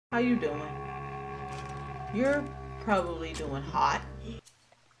How you doing? You're probably doing hot.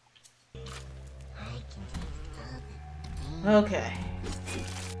 Okay.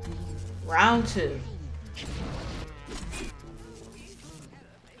 Round 2.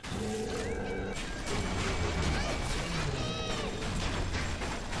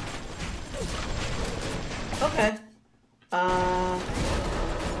 Okay.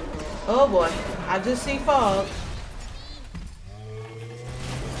 Oh boy. I just see fog.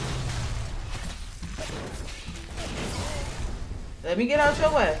 Let me get out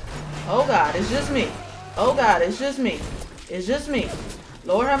your way. Oh God, it's just me. Oh God, it's just me. It's just me.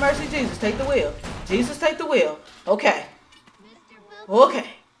 Lord have mercy, Jesus, take the wheel. Jesus, take the wheel. Okay. Okay.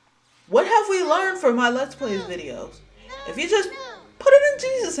 What have we learned from my Let's Plays videos? If you just put it in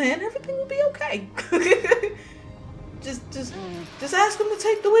Jesus' hand, everything will be okay. just ask him to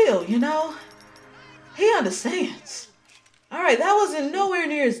take the wheel, you know? He understands. Alright, that wasn't nowhere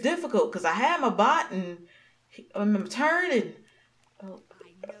near as difficult because I had my bot and my turn and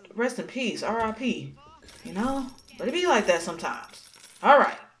rest in peace, R.I.P. You know? But it be like that sometimes.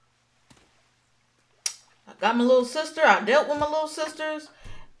 Alright. I got my little sister. I dealt with my little sisters.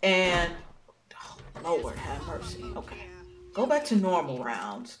 And oh, Lord have mercy. Okay. Go back to normal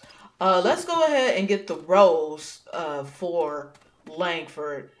rounds. Let's go ahead and get the rolls for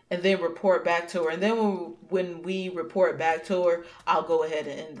Langford and then report back to her. And then when we report back to her, I'll go ahead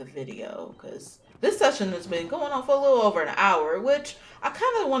and end the video because this session has been going on for a little over an hour, which I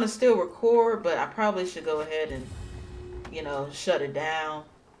kind of want to still record, but I probably should go ahead and, you know, shut it down.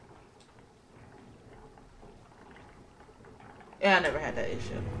 Yeah, I never had that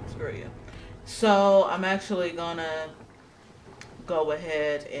issue. Screw you. So I'm actually gonna go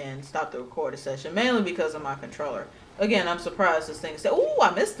ahead and stop the recording session, mainly because of my controller. Again, I'm surprised this thing said, "Ooh, I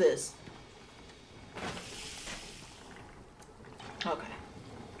missed this." Okay.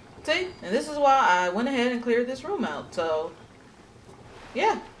 See? And this is why I went ahead and cleared this room out. So,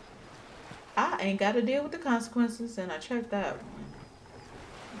 yeah. I ain't got to deal with the consequences, and I checked that one.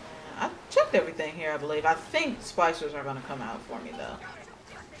 I checked everything here, I believe. I think splicers are going to come out for me, though.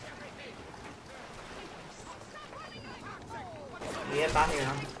 Yep, I hear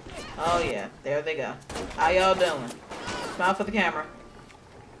them. Oh, yeah. There they go. How y'all doing? Smile for the camera.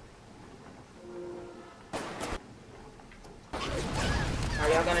 Are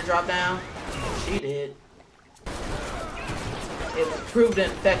y'all going to drop down? She did. It was proved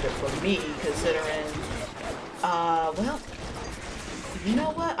ineffective for me, considering... well... You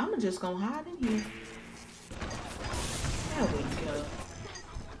know what? I'm just gonna hide in here. There we go.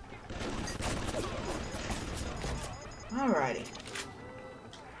 Alrighty.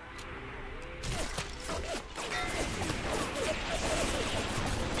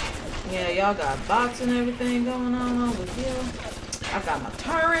 Yeah, y'all got bots and everything going on over here. I got my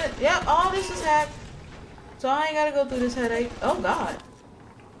turret. Yep, all this is hacked. So I ain't gotta go through this headache. Oh God.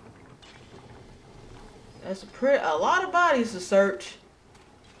 That's a lot of bodies to search.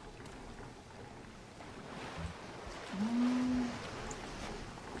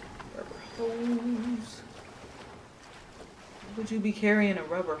 Rubber hose. Would you be carrying a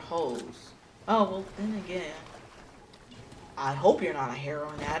rubber hose? Oh, well, then again. I hope you're not a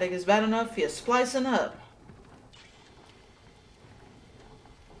heroin addict. It's bad enough you're splicing up.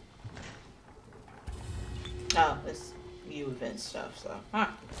 Oh, it's you event stuff, so. Huh.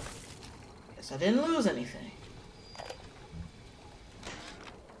 Guess I didn't lose anything.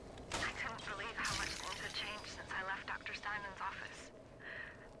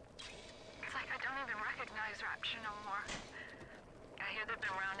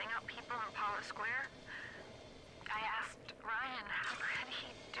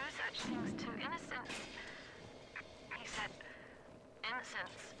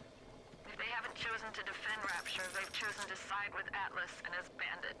 To defend Rapture, they've chosen to side with Atlas and his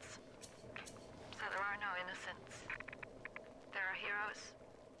bandits. So there are no innocents. There are heroes,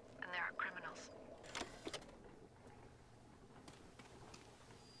 and there are criminals.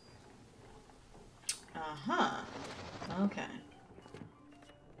 Uh-huh. Okay.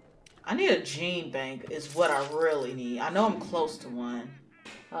 I need a gene bank is what I really need. I know I'm close to one.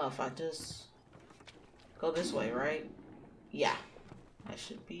 Oh, if I just go this way, right? Yeah. That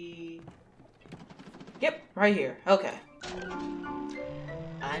should be... Yep, right here. Okay.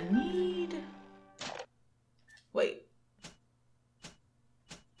 I need... Wait.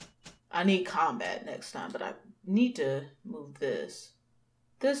 I need combat next time, but I need to move this.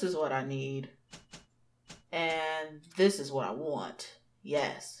 This is what I need. And this is what I want.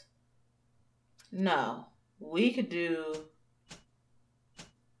 Yes. No. We could do...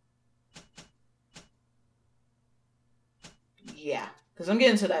 Yeah. Because I'm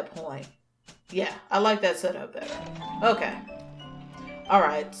getting to that point. Yeah, I like that setup better. Okay.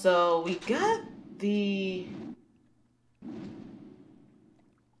 Alright, so we got the...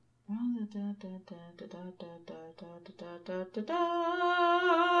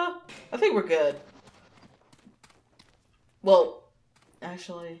 I think we're good. Well,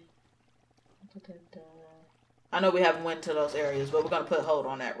 actually... I know we haven't went to those areas, but we're going to put a hold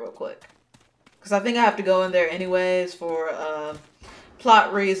on that real quick. Because I think I have to go in there anyways for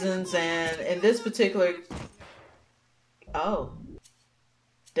plot reasons, and in this particular... Oh.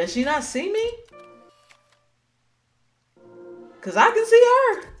 Does she not see me? Because I can see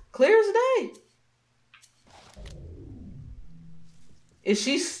her. Clear as day. Is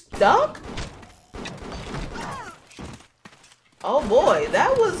she stuck? Oh boy,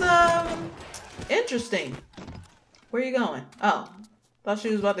 that was interesting. Where are you going? Oh, thought she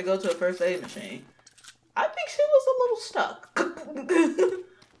was about to go to a first aid machine. I think she was a little stuck.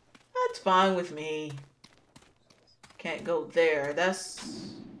 That's fine with me. Can't go there.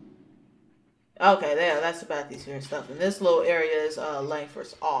 That's... Okay, there. That's about these here stuff. And this little area is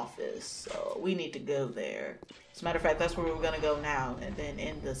Langford's office. So we need to go there. As a matter of fact, that's where we're going to go now and then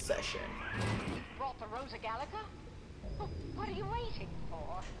end the session. Brought the Rosa Gallica? Oh, what are you waiting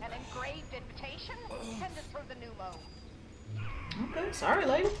for? An engraved invitation? Send it through the pneumo. Okay, sorry,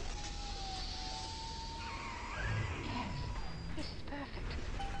 lady. Yes, this is perfect.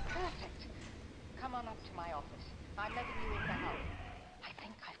 Perfect. Come on up to my office. I'm letting you in the house. I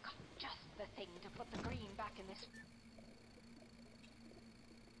think I've got just the thing to put the green back in this.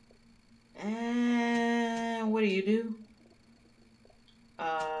 And what do you do?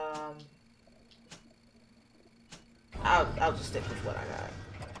 I'll just stick with what I got.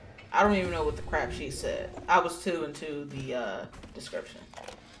 I don't even know what the crap she said. I was too into the description.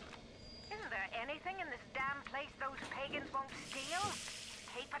 Isn't there anything in this damn place those pagans won't steal?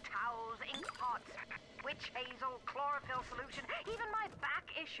 Paper towels, ink pots, witch hazel, chlorophyll solution, even my back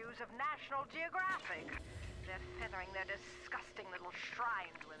issues of National Geographic. They're feathering their disgusting little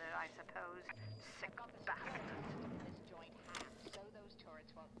shrines with it, I suppose. Sick bastards. This joint half, so those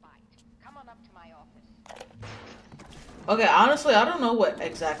turrets won't bite. Come on up to my office. Okay, honestly, I don't know what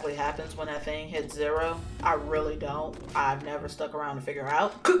exactly happens when that thing hits 0. I really don't. I've never stuck around to figure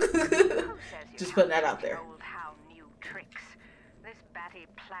out. Just putting that out there. Old Hound new tricks. This batty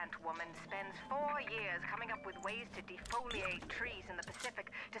plant woman spends 4 years coming up with ways to defoliate trees in the Pacific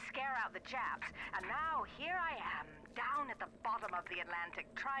to scare out the Japs. And now here I am, down at the bottom of the Atlantic,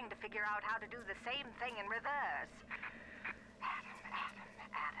 trying to figure out how to do the same thing in reverse.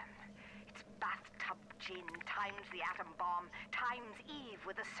 Adam. It's bathtub gin times the atom bomb times Eve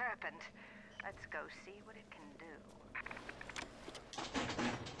with a serpent. Let's go see what it can do.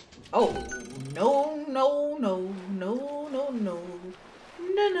 Oh, no, no, no, no, no, no.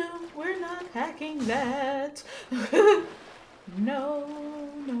 No, we're not hacking that. No,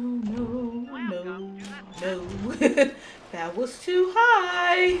 no, no, no, no. That was too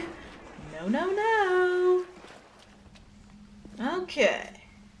high. No, no, no. Okay.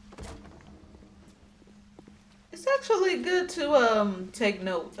 It's actually good to take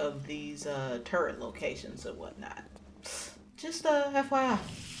note of these turret locations and whatnot. Just FYI.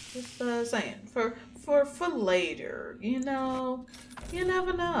 Just saying. For later, you know. You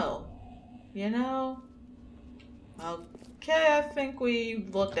never know. You know? Okay, I think we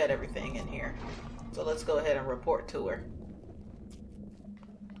looked at everything in here. So let's go ahead and report to her.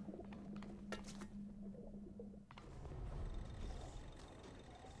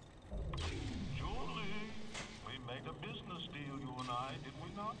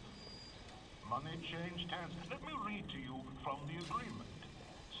 Money changed hands. Let me read to you from the agreement.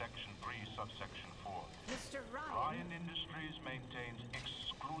 Section 3, subsection 4. Mr. Ryan Industries maintains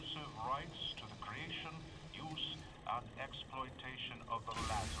exclusive rights to the creation, use, and exploitation of the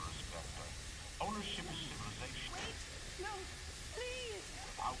Lazarus Vector. Ownership is civilization. Wait! No! Please!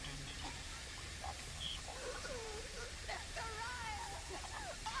 Without it, we're back in the swamp. Mr. Ryan!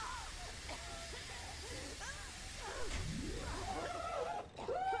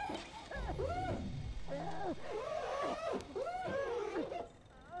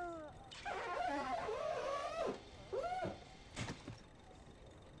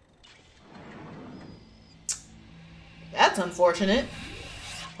 That's unfortunate.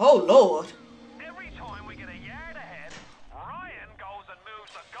 Oh, Lord. Every time we get a yard ahead, Ryan goes and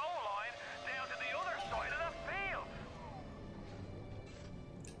moves the goal line down to the other side of the field.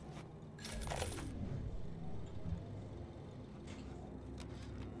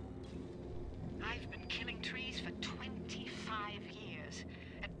 I've been killing trees for 25 years.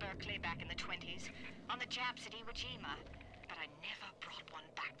 At Berkeley back in the 20s, on the Japs at Iwo Jima. But I never brought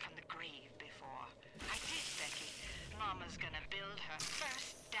Laura's gonna build her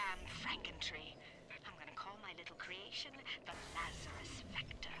first damn Frankentree. I'm gonna call my little creation the Lazarus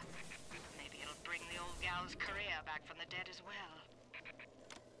Vector. Maybe it'll bring the old gal's career back from the dead as well.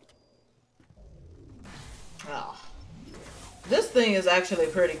 Oh. This thing is actually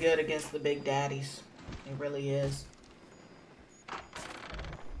pretty good against the big daddies. It really is.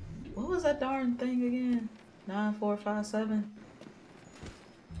 What was that darn thing again? 9457?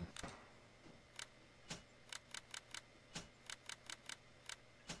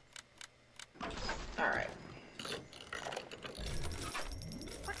 Alright.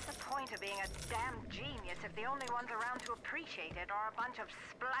 What's the point of being a damn genius if the only ones around to appreciate it are a bunch of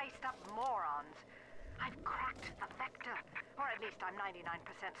spliced up morons? I've cracked the Vector, or at least I'm 99%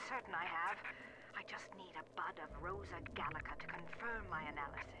 certain I have. I just need a bud of Rosa Gallica to confirm my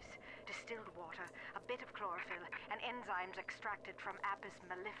analysis. Distilled water, a bit of chlorophyll, and enzymes extracted from Apis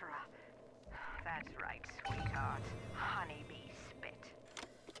mellifera. That's right, sweetheart. Honeybee spit.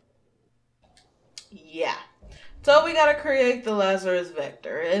 Yeah. So we gotta create the Lazarus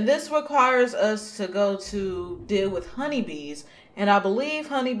Vector. And this requires us to go to deal with honeybees. And I believe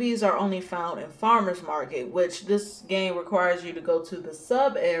honeybees are only found in farmers market, which this game requires you to go to the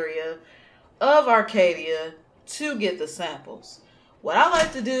sub area of Arcadia to get the samples. What I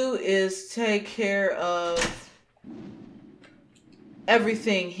like to do is take care of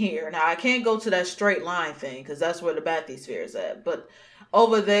everything here. Now I can't go to that straight line thing because that's where the bathysphere is at. But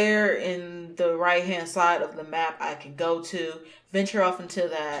over there in the right hand side of the map I can go to, venture off into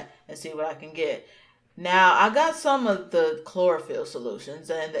that and see what I can get. Now, I got some of the chlorophyll solutions,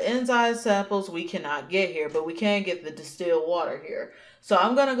 and the enzyme samples we cannot get here, but we can get the distilled water here. So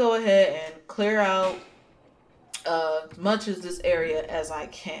I'm going to go ahead and clear out as much of this area as I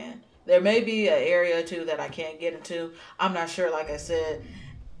can. There may be an area or two that I can't get into. I'm not sure, like I said.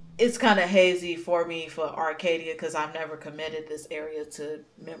 It's kind of hazy for me for Arcadia because I've never committed this area to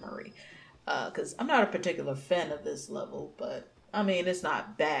memory. Because I'm not a particular fan of this level, but I mean, it's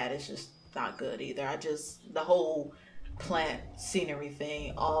not bad. It's just not good either. The whole plant scenery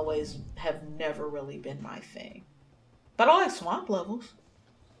thing always have never really been my thing. But I like swamp levels.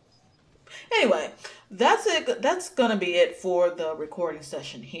 Anyway, that's it. That's gonna be it for the recording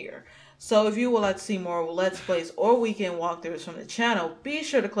session here. So if you would like to see more Let's Plays or weekend walkthroughs from the channel, be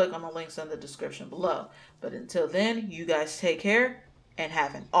sure to click on the links in the description below. But until then, you guys take care and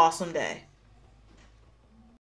have an awesome day.